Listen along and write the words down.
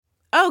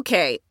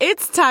Okay,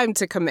 it's time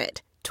to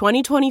commit.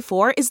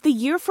 2024 is the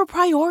year for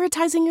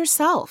prioritizing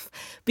yourself.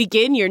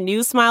 Begin your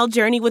new smile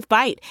journey with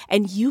Byte,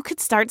 and you could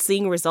start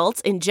seeing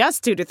results in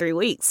just 2 to 3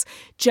 weeks.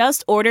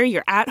 Just order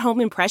your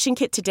at-home impression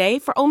kit today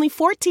for only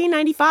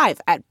 $14.95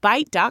 at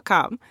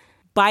Byte.com.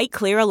 Byte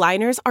Clear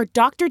aligners are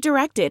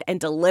doctor-directed and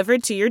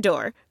delivered to your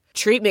door.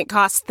 Treatment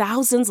costs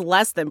thousands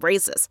less than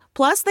braces.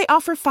 Plus, they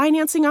offer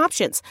financing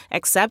options,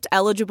 accept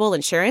eligible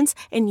insurance,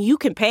 and you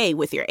can pay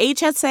with your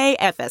HSA,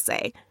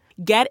 FSA.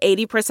 Get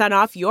 80%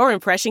 off your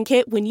impression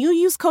kit when you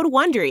use code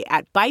WONDERY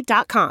at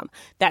Byte.com.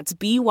 That's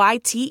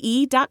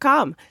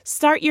BYTE.com.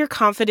 Start your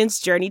confidence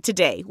journey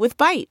today with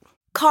Byte.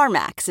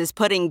 CarMax is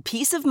putting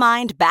peace of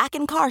mind back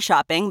in car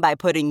shopping by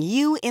putting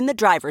you in the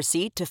driver's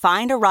seat to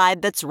find a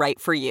ride that's right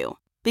for you.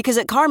 Because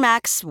at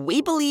CarMax,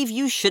 we believe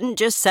you shouldn't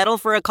just settle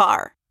for a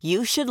car.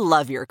 You should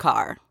love your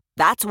car.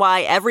 That's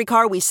why every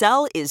car we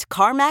sell is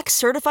CarMax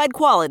certified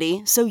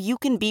quality, so you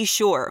can be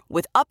sure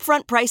with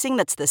upfront pricing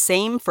that's the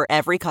same for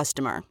every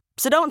customer.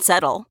 So don't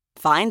settle.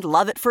 Find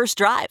love at first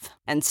drive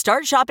and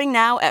start shopping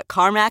now at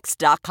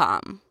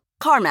CarMax.com.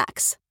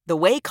 CarMax, the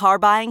way car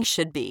buying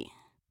should be.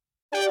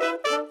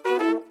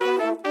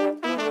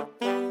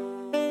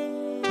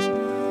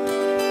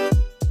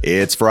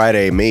 It's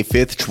Friday, May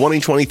 5th,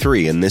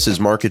 2023, and this is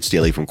Markets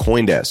Daily from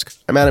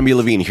CoinDesk. I'm Adam B.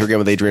 Levine, here again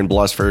with Adrian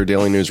Bluss for your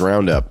Daily News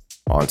Roundup.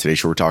 On today's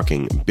show, we're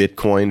talking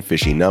Bitcoin,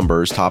 fishy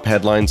numbers, top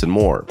headlines, and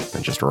more.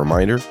 And just a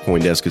reminder,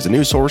 CoinDesk is a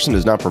news source and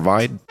does not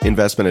provide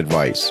investment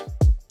advice.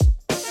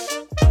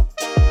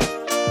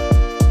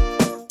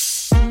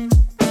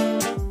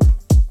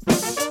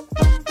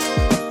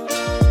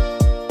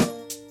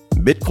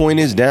 Bitcoin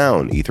is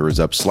down, Ether is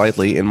up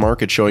slightly, and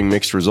markets showing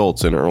mixed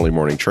results in early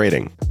morning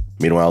trading.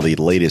 Meanwhile, the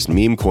latest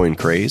meme coin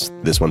craze,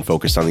 this one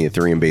focused on the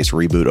Ethereum-based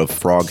reboot of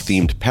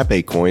frog-themed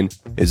Pepe coin,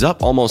 is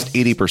up almost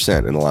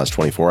 80% in the last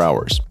 24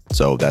 hours.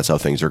 So that's how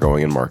things are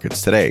going in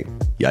markets today.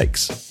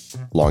 Yikes.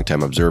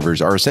 Longtime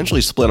observers are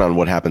essentially split on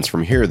what happens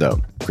from here,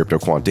 though. Crypto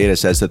Quant data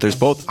says that there's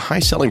both high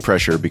selling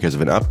pressure because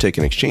of an uptick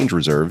in exchange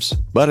reserves,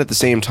 but at the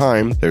same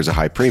time, there's a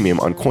high premium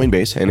on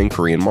Coinbase and in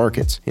Korean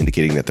markets,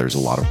 indicating that there's a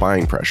lot of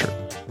buying pressure.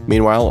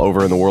 Meanwhile,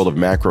 over in the world of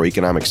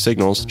macroeconomic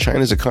signals,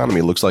 China's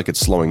economy looks like it's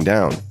slowing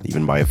down,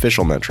 even by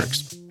official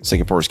metrics.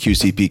 Singapore's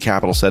QCP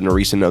Capital said in a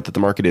recent note that the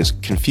market is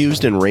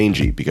confused and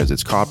rangy because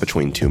it's caught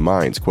between two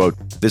minds. Quote,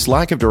 "This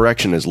lack of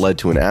direction has led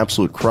to an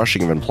absolute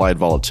crushing of implied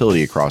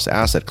volatility across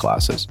asset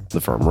classes,"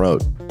 the firm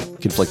wrote.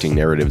 Conflicting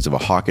narratives of a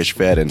hawkish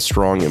Fed and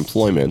strong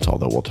employment,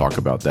 although we'll talk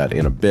about that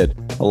in a bit,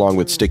 along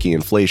with sticky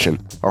inflation,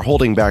 are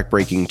holding back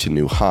breaking to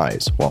new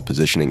highs, while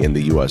positioning in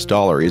the US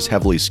dollar is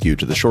heavily skewed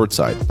to the short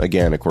side,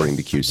 again according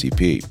to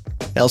QCP.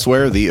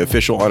 Elsewhere, the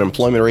official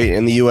unemployment rate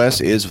in the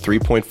US is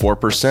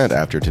 3.4%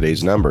 after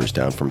today's numbers,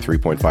 down from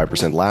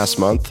 3.5% last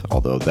month,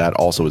 although that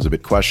also is a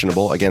bit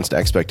questionable against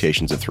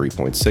expectations of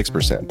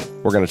 3.6%.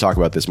 We're going to talk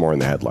about this more in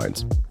the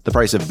headlines. The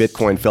price of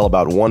Bitcoin fell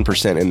about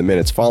 1% in the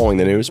minutes following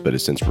the news, but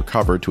has since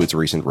recovered to its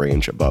recent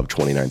range above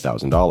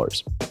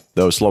 $29,000.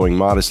 Though slowing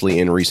modestly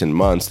in recent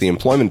months, the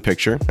employment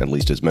picture, at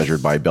least as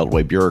measured by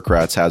Beltway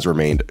bureaucrats, has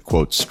remained,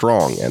 quote,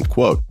 strong, end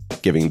quote,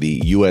 giving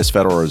the U.S.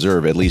 Federal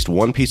Reserve at least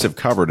one piece of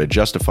cover to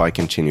justify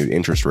continued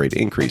interest rate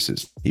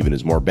increases, even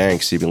as more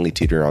banks seemingly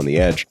teeter on the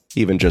edge,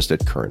 even just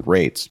at current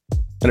rates.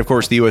 And of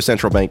course, the U.S.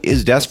 Central Bank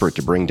is desperate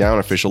to bring down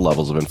official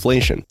levels of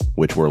inflation,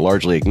 which were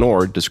largely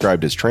ignored,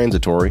 described as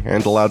transitory,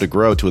 and allowed to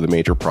grow to the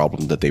major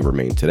problem that they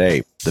remain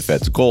today. The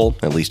Fed's goal,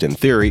 at least in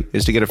theory,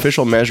 is to get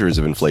official measures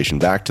of inflation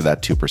back to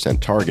that 2%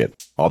 target,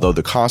 although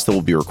the cost that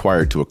will be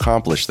required to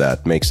accomplish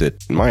that makes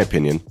it, in my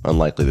opinion,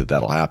 unlikely that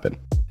that'll happen.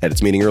 At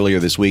its meeting earlier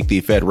this week,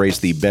 the Fed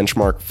raised the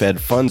benchmark Fed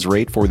funds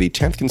rate for the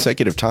 10th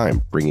consecutive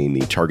time, bringing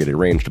the targeted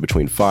range to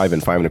between 5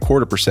 and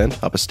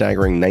 5.25%, up a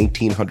staggering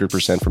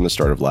 1,900% from the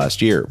start of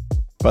last year.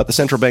 But the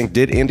central bank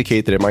did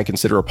indicate that it might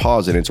consider a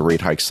pause in its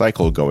rate hike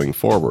cycle going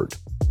forward.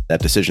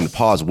 That decision to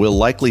pause will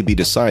likely be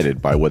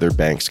decided by whether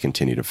banks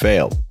continue to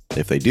fail.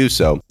 If they do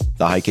so,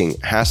 the hiking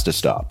has to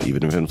stop,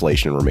 even if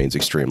inflation remains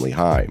extremely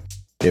high.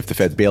 If the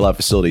Fed's bailout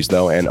facilities,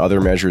 though, and other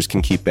measures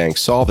can keep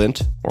banks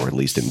solvent, or at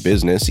least in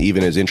business,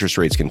 even as interest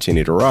rates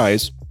continue to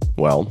rise,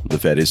 well, the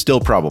Fed is still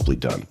probably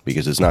done,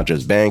 because it's not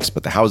just banks,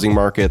 but the housing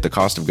market, the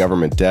cost of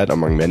government debt,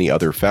 among many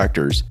other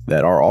factors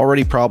that are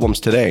already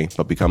problems today,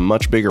 but become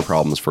much bigger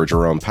problems for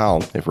Jerome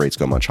Powell if rates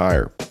go much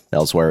higher.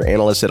 Elsewhere,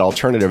 analysts at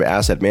alternative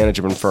asset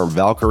management firm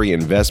Valkyrie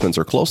Investments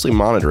are closely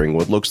monitoring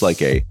what looks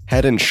like a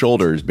head and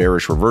shoulders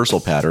bearish reversal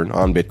pattern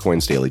on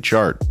Bitcoin's daily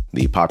chart.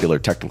 The popular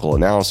technical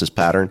analysis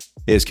pattern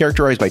is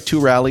characterized by two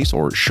rallies,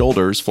 or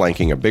shoulders,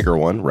 flanking a bigger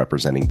one,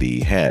 representing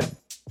the head.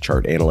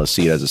 Chart analysts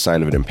see it as a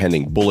sign of an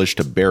impending bullish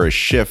to bearish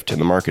shift in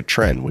the market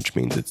trend, which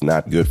means it's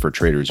not good for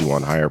traders who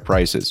want higher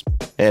prices.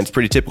 And it's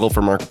pretty typical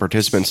for market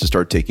participants to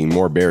start taking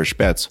more bearish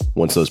bets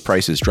once those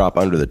prices drop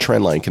under the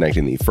trend line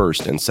connecting the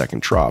first and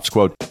second troughs.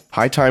 Quote,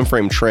 high time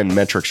frame trend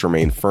metrics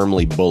remain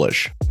firmly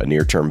bullish. A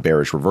near-term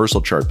bearish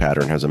reversal chart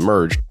pattern has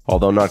emerged,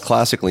 although not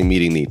classically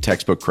meeting the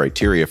textbook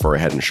criteria for a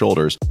head and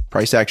shoulders.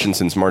 Price action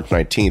since March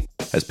 19th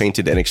has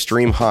painted an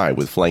extreme high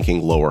with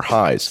flanking lower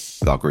highs,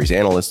 Valkyrie's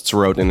analysts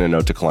wrote in a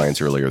note to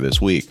clients earlier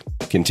this week.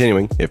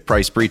 Continuing, if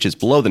price breaches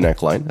below the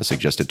neckline, a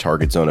suggested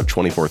target zone of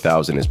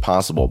 24,000 is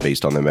possible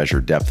based on the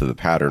measured depth of the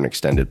pattern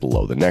extended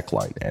below the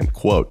neckline, end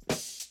quote.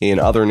 In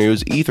other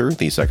news, Ether,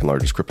 the second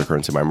largest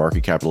cryptocurrency by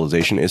market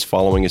capitalization, is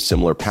following a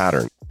similar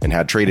pattern and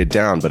had traded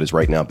down but is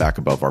right now back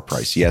above our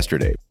price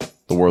yesterday.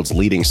 The world's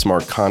leading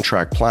smart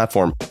contract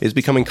platform is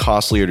becoming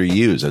costlier to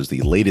use as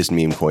the latest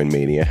meme coin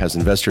mania has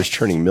investors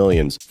churning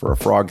millions for a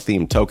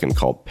frog-themed token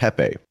called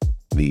Pepe.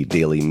 The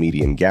daily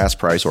median gas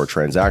price or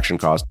transaction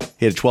cost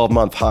hit a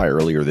 12-month high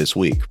earlier this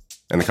week,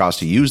 and the cost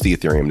to use the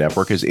Ethereum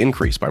network has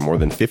increased by more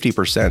than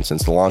 50%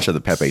 since the launch of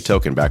the Pepe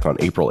token back on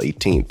April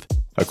 18th,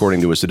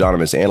 according to a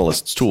pseudonymous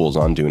analyst's tools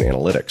on Dune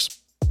Analytics.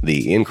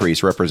 The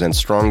increase represents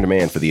strong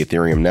demand for the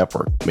Ethereum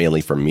network,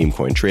 mainly from meme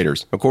coin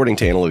traders, according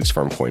to analytics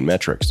firm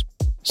Coinmetrics.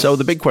 So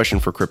the big question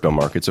for crypto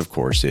markets, of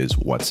course, is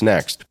what's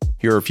next?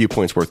 Here are a few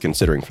points worth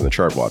considering from the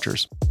chart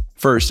watchers.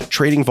 First,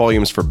 trading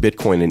volumes for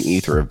Bitcoin and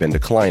Ether have been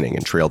declining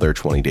and trail their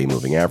 20-day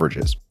moving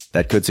averages.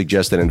 That could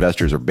suggest that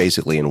investors are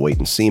basically in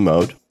wait-and-see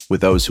mode,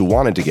 with those who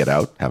wanted to get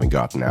out having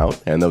gotten out,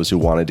 and those who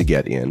wanted to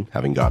get in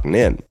having gotten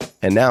in.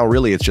 And now,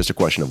 really, it's just a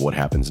question of what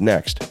happens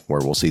next,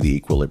 where we'll see the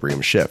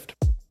equilibrium shift.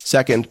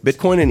 Second,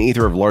 Bitcoin and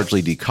Ether have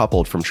largely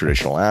decoupled from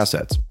traditional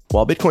assets.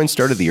 While Bitcoin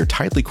started the year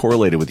tightly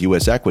correlated with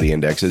U.S. equity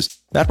indexes,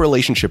 that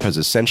relationship has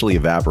essentially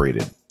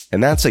evaporated.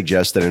 And that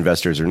suggests that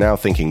investors are now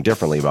thinking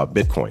differently about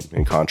Bitcoin,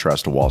 in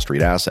contrast to Wall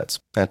Street assets,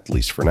 at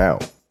least for now.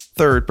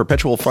 Third,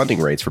 perpetual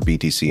funding rates for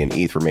BTC and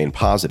ETH remain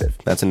positive.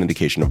 That's an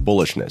indication of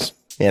bullishness.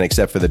 And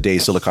except for the day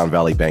Silicon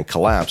Valley Bank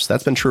collapsed,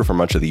 that's been true for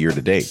much of the year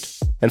to date.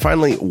 And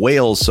finally,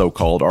 whales,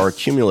 so-called, are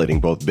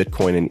accumulating both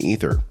Bitcoin and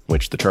Ether,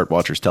 which the chart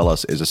watchers tell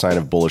us is a sign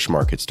of bullish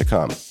markets to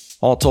come.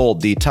 All told,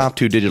 the top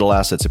two digital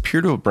assets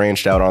appear to have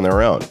branched out on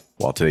their own.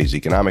 While today's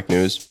economic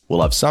news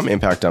will have some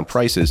impact on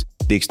prices,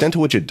 the extent to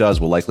which it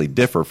does will likely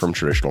differ from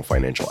traditional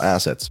financial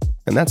assets.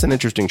 And that's an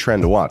interesting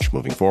trend to watch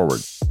moving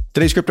forward.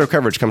 Today's crypto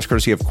coverage comes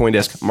courtesy of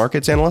CoinDesk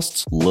markets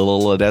analysts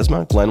Lila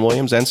Ledesma, Glenn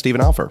Williams, and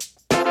Stephen Alfer.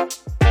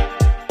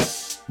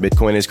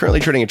 Bitcoin is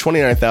currently trading at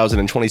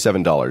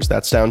 $29,027.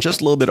 That's down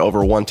just a little bit over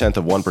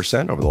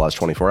 0.1% over the last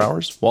 24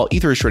 hours, while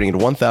Ether is trading at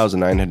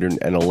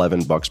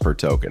 $1,911 per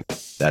token.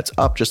 That's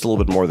up just a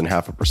little bit more than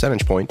half a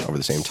percentage point over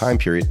the same time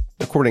period,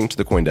 according to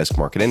the CoinDesk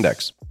Market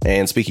Index.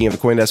 And speaking of the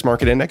CoinDesk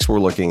Market Index, we're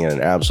looking at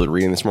an absolute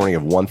reading this morning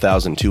of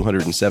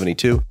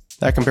 1,272.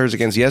 That compares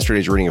against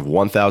yesterday's reading of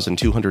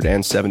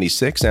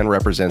 1,276 and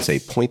represents a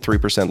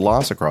 0.3%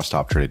 loss across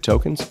top traded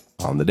tokens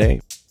on the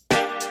day.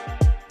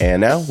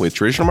 And now, with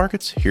traditional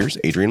markets, here's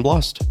Adrian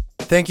Blust.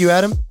 Thank you,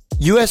 Adam.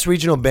 U.S.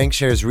 regional bank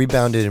shares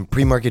rebounded in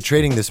pre-market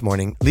trading this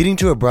morning, leading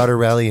to a broader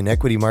rally in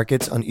equity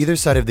markets on either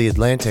side of the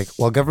Atlantic,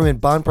 while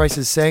government bond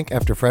prices sank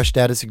after fresh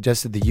data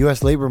suggested the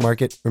U.S. labor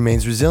market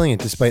remains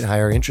resilient despite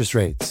higher interest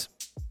rates.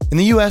 In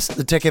the U.S.,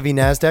 the tech-heavy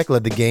NASDAQ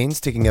led the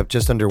gains, ticking up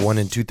just under 1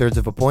 2/3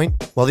 of a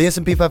point, while the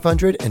S&P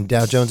 500 and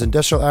Dow Jones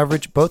Industrial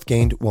Average both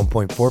gained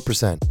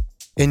 1.4%.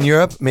 In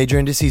Europe, major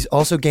indices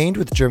also gained,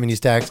 with Germany's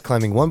DAX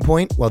climbing 1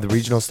 point, while the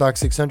regional Stoxx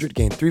 600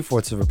 gained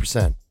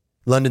 0.75%.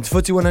 London's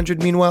FTSE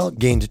 100, meanwhile,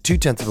 gained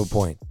 0.2 of a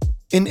point.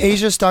 In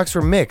Asia, stocks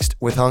were mixed,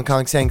 with Hong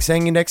Kong's Hang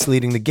Seng Index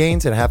leading the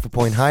gains at 0.5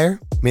 point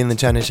higher. Mainland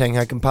China's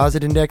Shanghai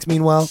Composite Index,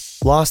 meanwhile,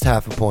 lost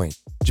 0.5 point.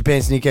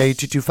 Japan's Nikkei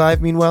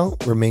 225, meanwhile,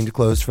 remained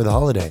closed for the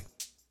holiday.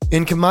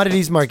 In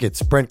commodities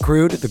markets, Brent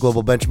crude, the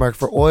global benchmark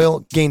for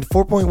oil, gained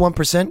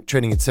 4.1%,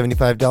 trading at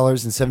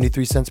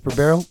 $75.73 per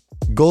barrel.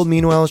 Gold,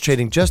 meanwhile, is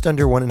trading just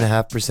under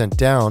 1.5%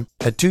 down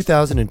at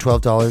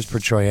 $2,012 per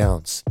troy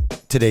ounce.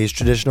 Today's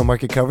traditional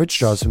market coverage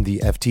draws from the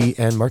FT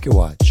and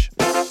MarketWatch.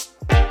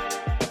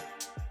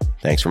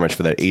 Thanks very much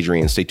for that,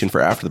 Adrian. Stay tuned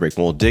for after the break,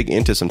 and we'll dig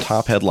into some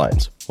top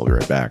headlines. We'll be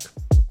right back.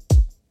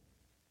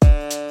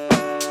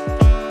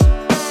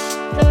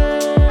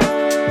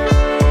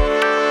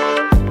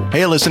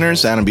 Hey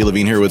listeners, Adam B.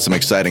 Levine here with some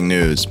exciting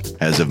news.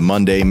 As of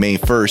Monday, May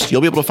 1st, you'll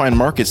be able to find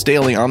Markets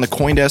Daily on the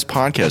CoinDesk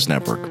Podcast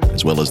Network,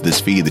 as well as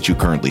this feed that you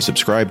currently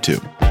subscribe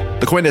to.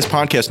 The CoinDesk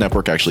Podcast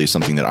Network actually is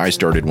something that I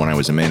started when I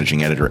was a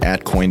managing editor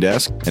at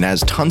CoinDesk and has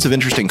tons of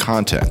interesting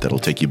content that'll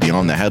take you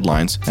beyond the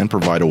headlines and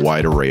provide a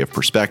wide array of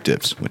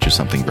perspectives, which is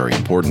something very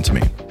important to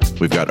me.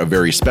 We've got a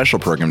very special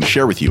program to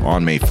share with you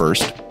on May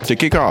 1st to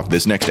kick off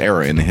this next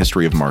era in the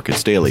history of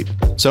Markets Daily.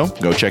 So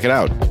go check it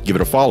out. Give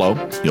it a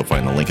follow. You'll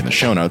find the link in the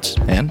show notes.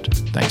 And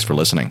thanks for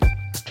listening.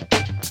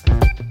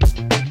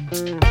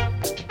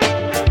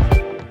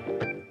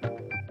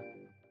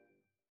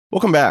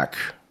 Welcome back.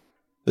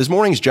 This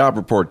morning's job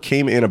report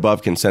came in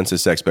above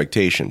consensus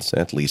expectations,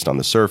 at least on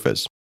the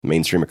surface.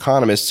 Mainstream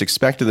economists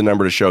expected the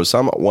number to show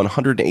some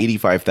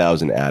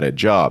 185,000 added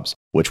jobs,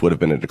 which would have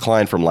been a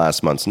decline from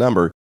last month's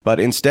number, but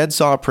instead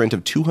saw a print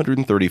of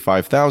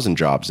 235,000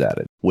 jobs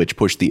added, which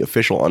pushed the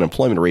official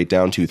unemployment rate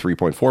down to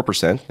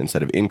 3.4%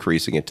 instead of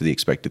increasing it to the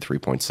expected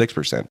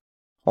 3.6%.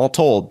 All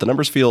told, the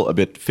numbers feel a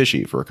bit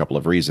fishy for a couple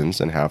of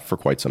reasons and have for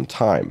quite some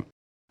time.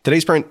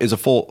 Today's print is a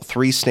full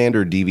 3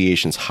 standard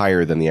deviations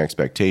higher than the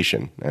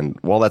expectation, and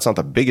while that's not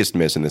the biggest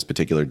miss in this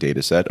particular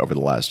dataset over the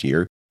last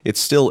year, it's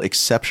still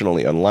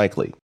exceptionally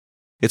unlikely.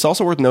 It's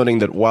also worth noting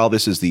that while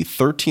this is the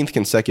 13th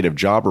consecutive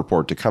job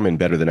report to come in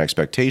better than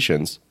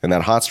expectations, and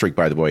that hot streak,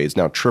 by the way, is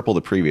now triple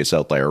the previous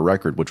outlier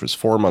record, which was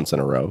 4 months in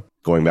a row,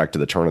 going back to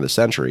the turn of the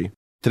century,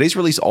 today's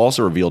release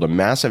also revealed a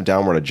massive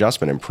downward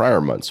adjustment in prior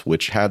months,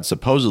 which had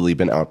supposedly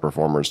been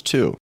outperformers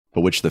too,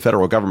 but which the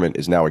federal government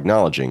is now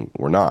acknowledging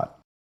were not.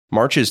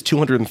 March's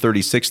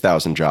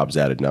 236,000 jobs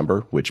added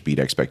number, which beat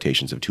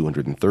expectations of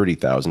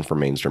 230,000 for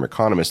mainstream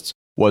economists,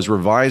 was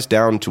revised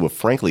down to a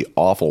frankly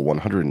awful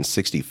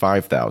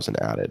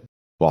 165,000 added,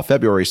 while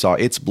February saw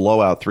its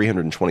blowout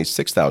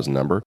 326,000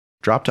 number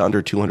drop to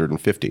under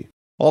 250.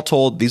 All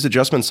told, these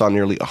adjustments saw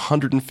nearly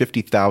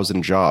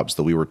 150,000 jobs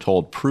that we were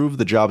told proved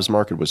the jobs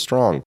market was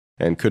strong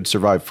and could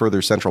survive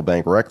further central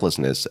bank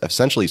recklessness,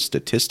 essentially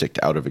statisticed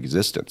out of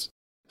existence.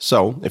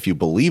 So, if you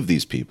believe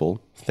these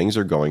people, things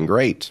are going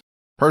great.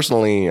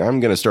 Personally, I'm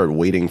going to start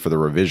waiting for the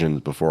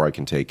revisions before I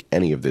can take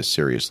any of this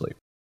seriously.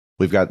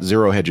 We've got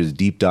Zero Hedge's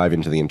deep dive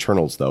into the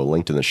internals, though,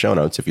 linked in the show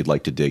notes if you'd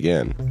like to dig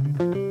in.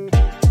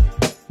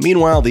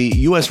 Meanwhile, the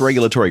U.S.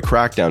 regulatory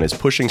crackdown is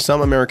pushing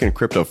some American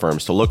crypto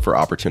firms to look for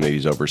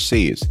opportunities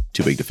overseas.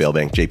 Too big to fail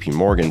bank JP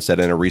Morgan said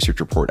in a research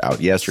report out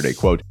yesterday,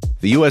 quote,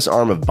 "The U.S.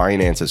 arm of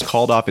Binance has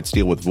called off its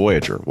deal with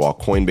Voyager, while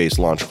Coinbase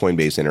launched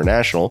Coinbase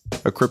International,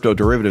 a crypto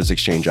derivatives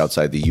exchange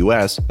outside the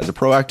U.S., as a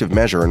proactive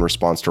measure in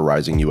response to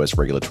rising U.S.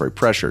 regulatory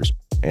pressures,"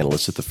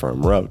 analysts at the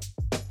firm wrote.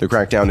 The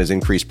crackdown has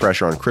increased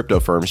pressure on crypto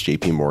firms,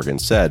 JP Morgan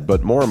said,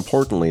 but more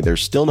importantly,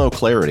 there's still no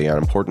clarity on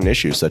important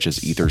issues such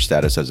as Ether's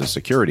status as a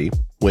security,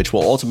 which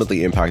will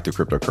ultimately impact the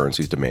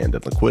cryptocurrency's demand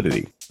and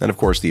liquidity, and of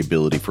course the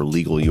ability for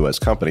legal U.S.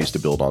 companies to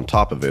build on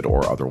top of it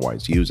or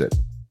otherwise use it.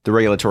 The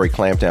regulatory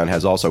clampdown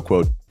has also,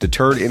 quote,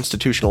 "deterred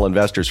institutional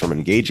investors from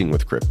engaging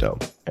with crypto,"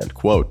 end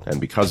quote,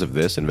 and because of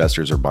this,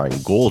 investors are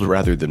buying gold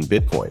rather than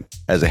Bitcoin,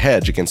 as a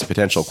hedge against a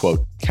potential,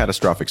 quote,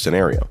 "catastrophic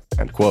scenario,"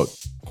 end quote.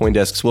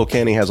 CoinDesk's Will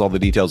Canny has all the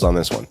details on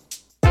this one.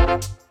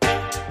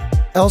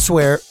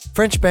 Elsewhere,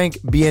 French bank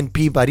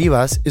BNP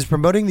Paribas is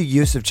promoting the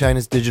use of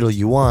China's digital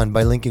yuan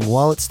by linking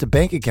wallets to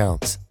bank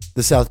accounts.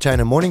 The South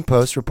China Morning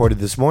Post reported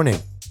this morning.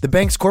 The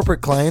bank's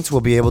corporate clients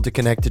will be able to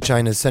connect to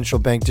China's central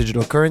bank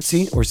digital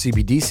currency, or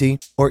CBDC,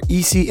 or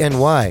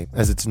ECNY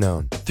as it's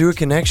known, through a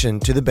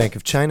connection to the Bank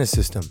of China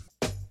system.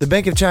 The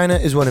Bank of China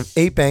is one of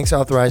 8 banks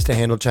authorized to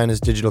handle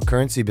China's digital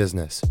currency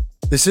business.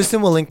 The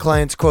system will link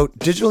clients', quote,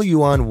 "digital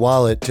yuan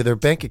wallet to their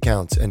bank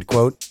accounts," end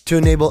quote, to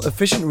enable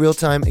efficient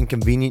real-time and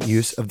convenient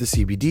use of the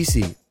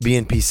CBDC,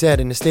 BNP said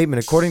in a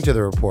statement according to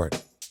the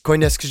report.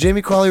 CoinDesk's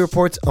Jamie Crawley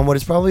reports on what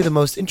is probably the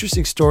most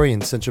interesting story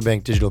in central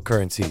bank digital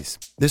currencies.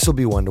 This will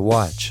be one to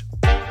watch.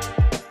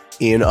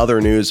 In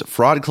other news,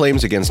 fraud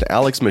claims against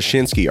Alex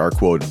Mashinsky are,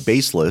 quote,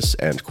 "baseless,"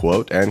 end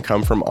quote, and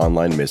come from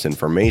online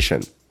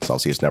misinformation,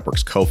 Celsius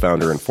Network's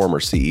co-founder and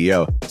former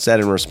CEO said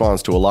in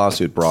response to a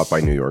lawsuit brought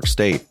by New York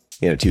State.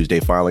 In a Tuesday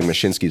filing,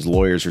 Mashinsky's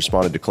lawyers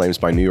responded to claims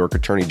by New York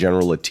Attorney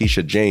General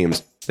Letitia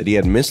James that he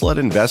had misled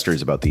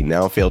investors about the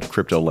now-failed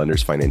crypto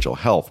lender's financial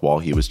health while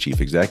he was chief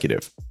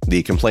executive.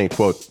 The complaint,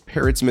 quote,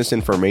 "parrots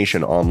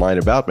misinformation online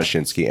about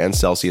Mashinsky and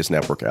Celsius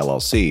Network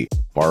LLC,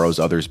 borrows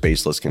others'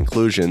 baseless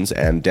conclusions,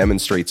 and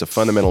demonstrates a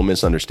fundamental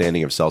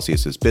misunderstanding of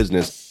Celsius's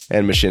business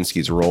and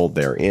Mashinsky's role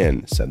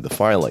therein," said the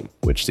filing,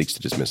 which seeks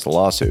to dismiss the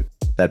lawsuit.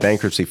 That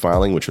bankruptcy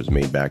filing, which was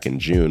made back in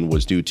June,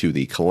 was due to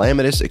the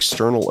calamitous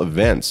external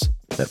events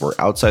that were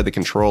outside the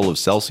control of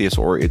Celsius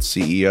or its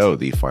CEO,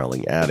 the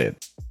filing added.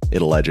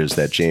 It alleges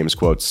that James,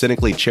 quote,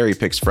 "cynically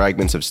cherry-picks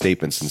fragments of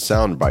statements and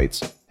sound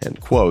bites," end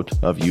quote,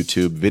 of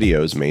YouTube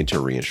videos made to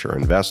reassure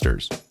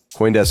investors.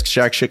 CoinDesk's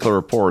Shaq Schickler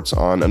reports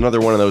on another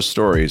one of those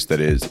stories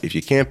that is, if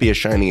you can't be a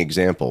shining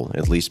example,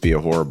 at least be a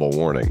horrible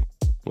warning.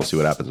 We'll see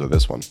what happens with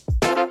this one.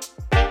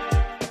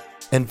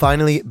 And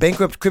finally,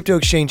 bankrupt crypto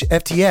exchange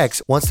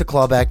FTX wants to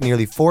claw back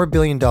nearly $4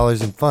 billion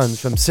in funds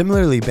from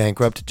similarly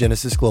bankrupt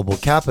Genesis Global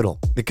Capital,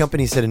 the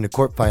company said in a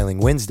court filing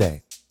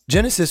Wednesday.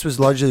 Genesis was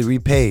largely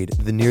repaid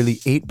the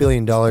nearly $8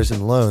 billion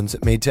in loans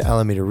made to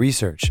Alameda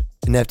Research,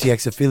 an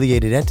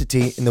FTX-affiliated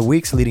entity in the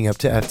weeks leading up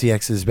to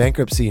FTX's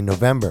bankruptcy in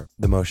November,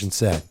 the motion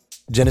said.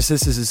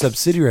 Genesis is a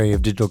subsidiary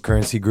of Digital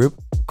Currency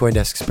Group,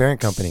 CoinDesk's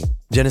parent company.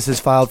 Genesis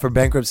filed for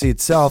bankruptcy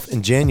itself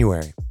in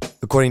January.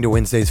 According to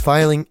Wednesday's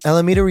filing,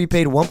 Alameda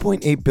repaid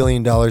 $1.8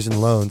 billion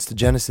in loans to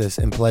Genesis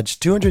and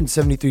pledged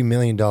 $273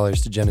 million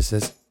to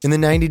Genesis in the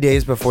 90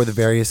 days before the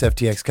various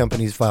FTX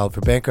companies filed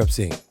for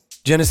bankruptcy.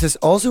 Genesis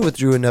also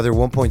withdrew another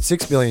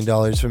 $1.6 billion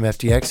from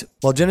FTX,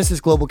 while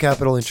Genesis Global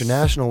Capital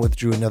International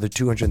withdrew another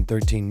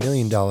 $213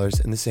 million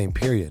in the same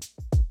period.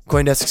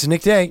 CoinDesk's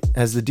Nick Day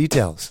has the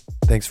details.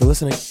 Thanks for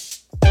listening.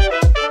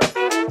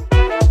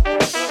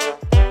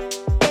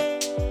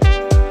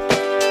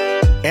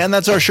 And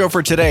that's our show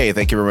for today.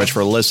 Thank you very much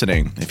for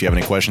listening. If you have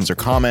any questions or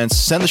comments,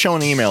 send the show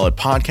an email at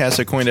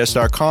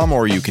podcast@coindesk.com,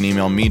 or you can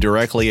email me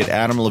directly at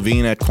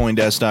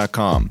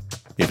adamlevine@coindesk.com.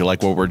 If you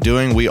like what we're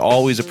doing, we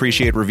always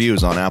appreciate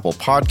reviews on Apple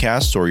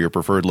Podcasts or your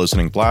preferred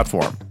listening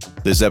platform.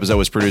 This episode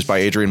was produced by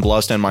Adrian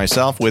Blust and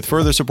myself, with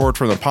further support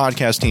from the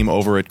podcast team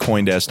over at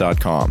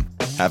CoinDesk.com.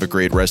 Have a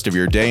great rest of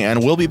your day,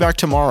 and we'll be back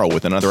tomorrow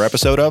with another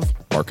episode of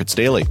Markets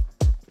Daily.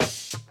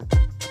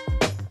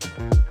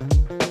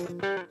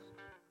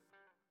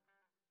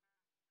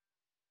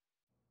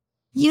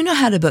 You know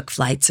how to book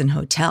flights and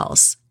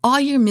hotels. All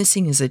you're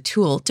missing is a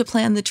tool to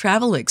plan the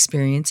travel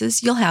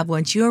experiences you'll have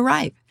once you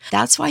arrive.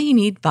 That's why you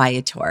need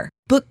Viator.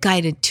 Book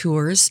guided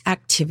tours,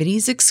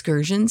 activities,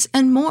 excursions,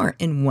 and more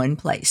in one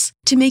place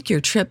to make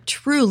your trip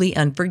truly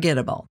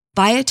unforgettable.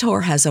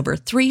 Viator has over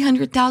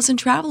 300,000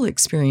 travel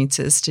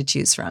experiences to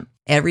choose from.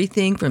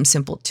 Everything from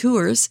simple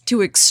tours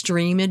to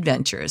extreme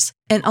adventures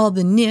and all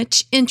the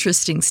niche,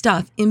 interesting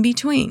stuff in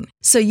between.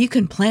 So you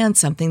can plan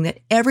something that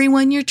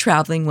everyone you're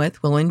traveling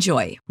with will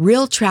enjoy.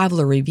 Real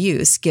traveler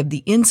reviews give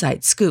the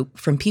inside scoop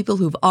from people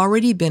who've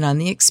already been on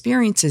the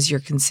experiences you're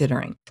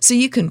considering. So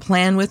you can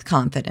plan with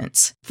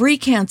confidence. Free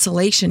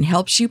cancellation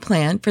helps you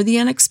plan for the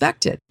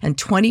unexpected. And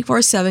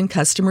 24/7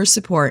 customer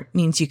support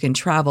means you can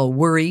travel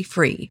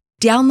worry-free.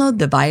 Download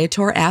the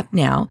Viator app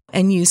now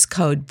and use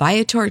code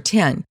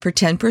Viator10 for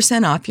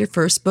 10% off your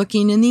first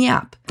booking in the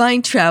app.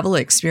 Find travel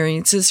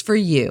experiences for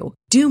you.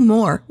 Do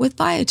more with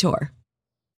Viator.